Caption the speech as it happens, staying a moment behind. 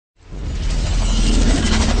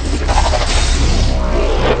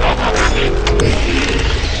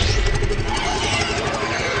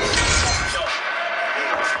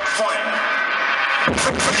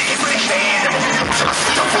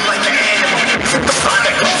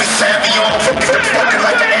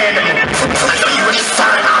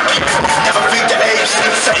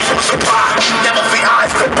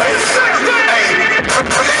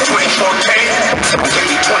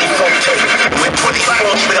With 24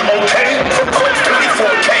 with an okay,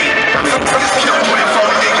 24K. Kill 24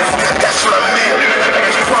 niggas, that's what I meant.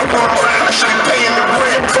 Niggas front row, I should be paying the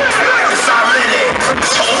rent. It's all in it,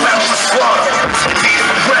 this whole house is slaughter. Need a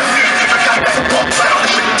breath, I got that bump out,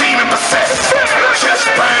 it's a demon possessed. Chest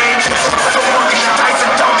range, so monkeys, dice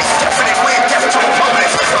and dummies, definite win, death to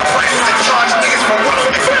opponents. My plans to charge niggas for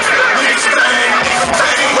rolling. Next thing,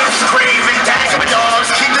 West craving, dagger dogs,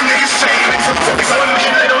 keep the niggas saving. They want me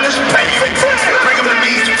lit on this pavement. Bring them to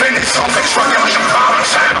me, finish, so they truck like a problem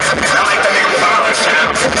child. I like that nigga problem child.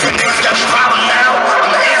 You niggas got a problem now,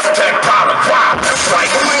 I'm the answer to that problem. Wow, that's right,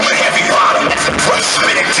 with a heavy bottom. One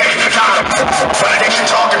spit and take the bottom. But they should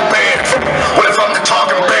talking bad. What if I'm the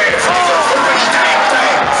talking bad?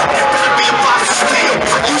 It better be a box of steel.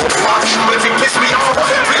 I used to box, but if he piss me off,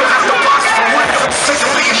 we gon' have to box for real. Sick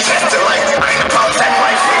of being tested like I ain't about that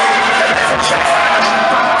life. That never change.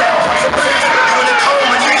 You in the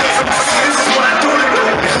coma, nigga. This is what I do to do.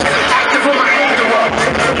 Active on my anger up.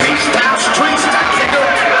 Beat style, street style, nigga.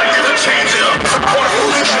 I never change it up. Or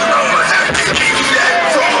foolishness, I'ma have to give you that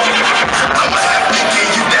wrong. I'ma have to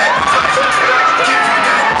give you that. Give you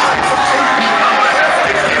that. I'ma have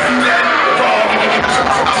to give you that wrong.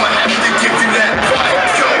 I'ma have to give you that.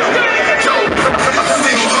 Yo, I'm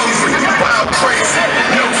still hungry, wild crazy,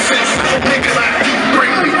 no sense. Nigga like you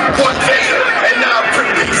bring me one day, and now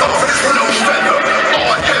bring me off. No feather,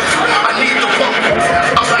 all heavy. I need the pump.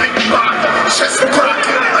 I'm like rock, chest crack.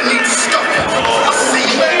 I need to stuff. I see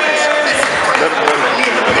you. I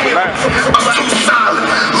need the pill. I'm too silent.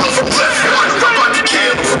 Look left, I'm about to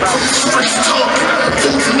kill. Street talk.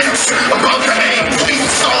 Who's next? About to aim. Beat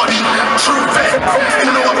started. True vet.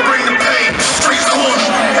 You know I bring the pain. Street corner.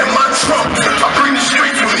 And my trunk. I bring the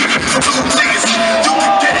streets with me. Two niggas. You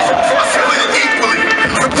can get it. I split it equally.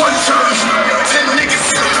 One turn. 10 niggas.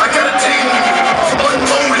 I got a team with me.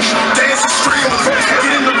 Unloaded. Dancing streamers.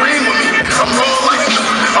 Get in the ring with me. I'm raw like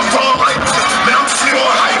man, I'm just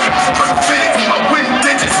more hype. Perfect. I win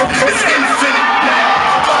digits. It's infinite.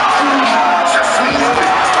 Just move it.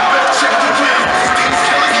 I better check the game. These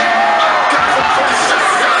killers. I got the shut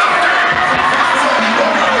down.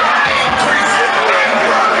 I ain't crazy. I ain't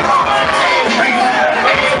running. I ain't beat.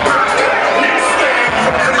 I ain't perfect. Next thing.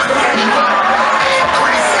 I ain't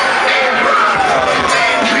crazy. I ain't running. I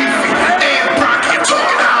ain't beefy. I ain't rocky.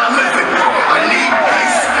 Talking how I live it. I need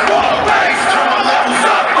peace. All days.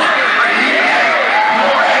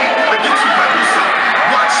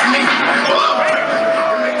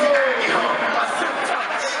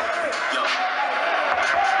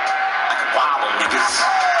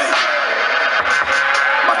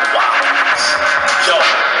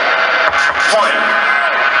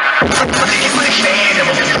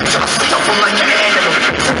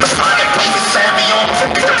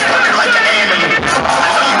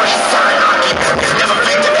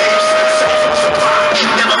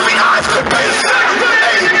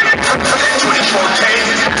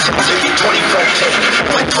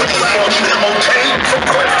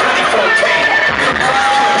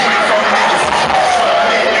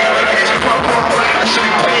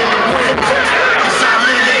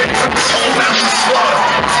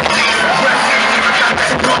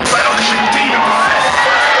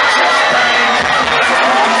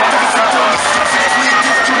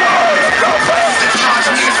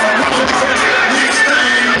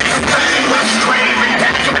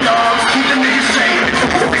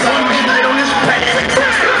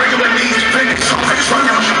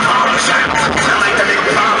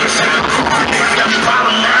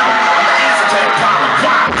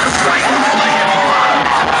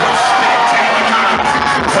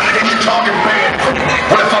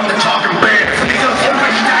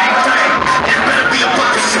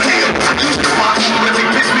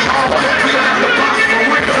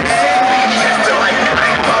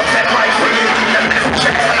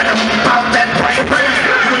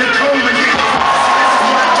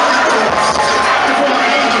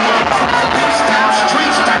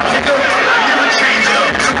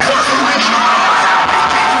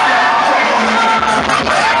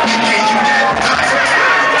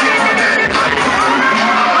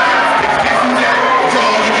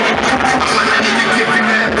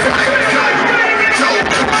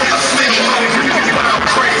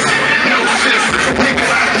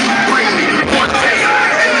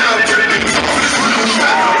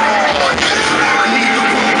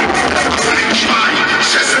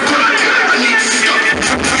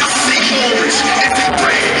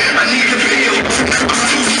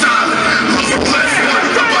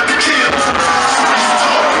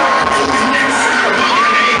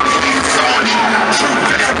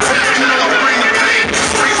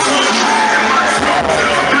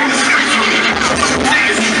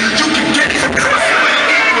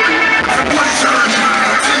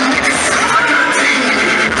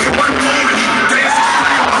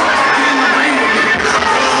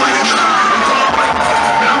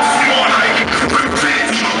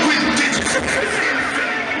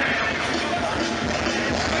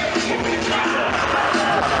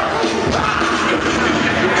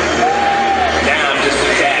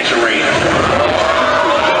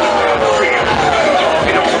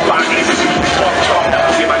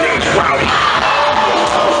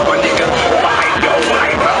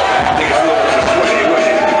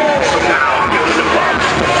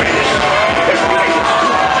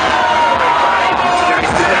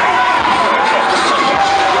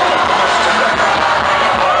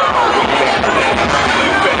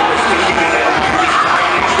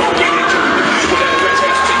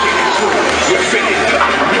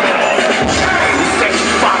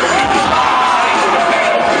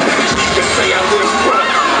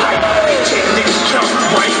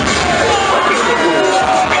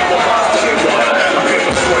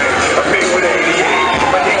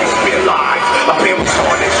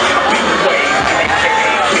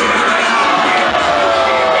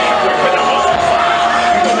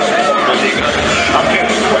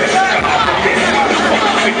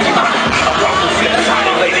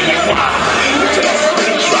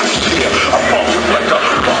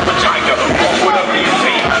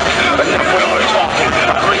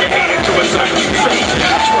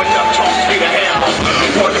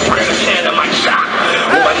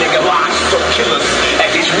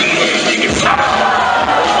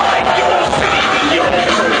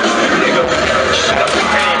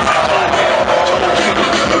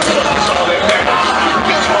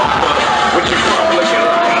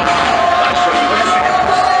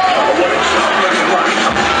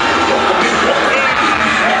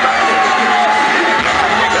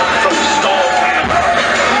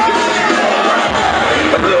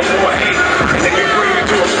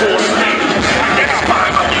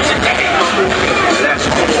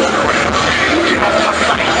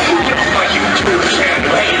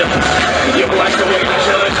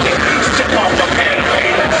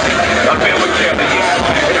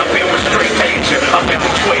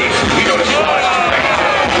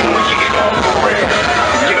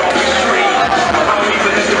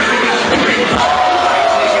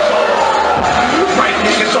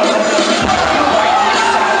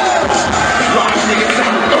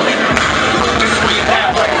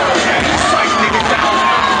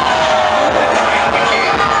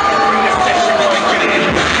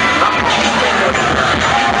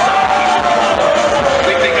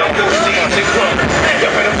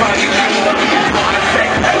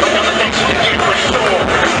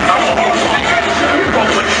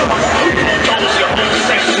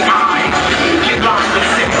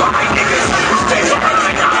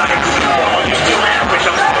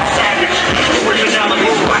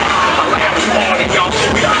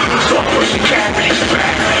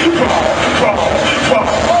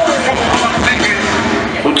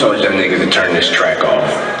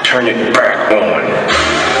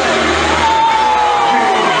 on.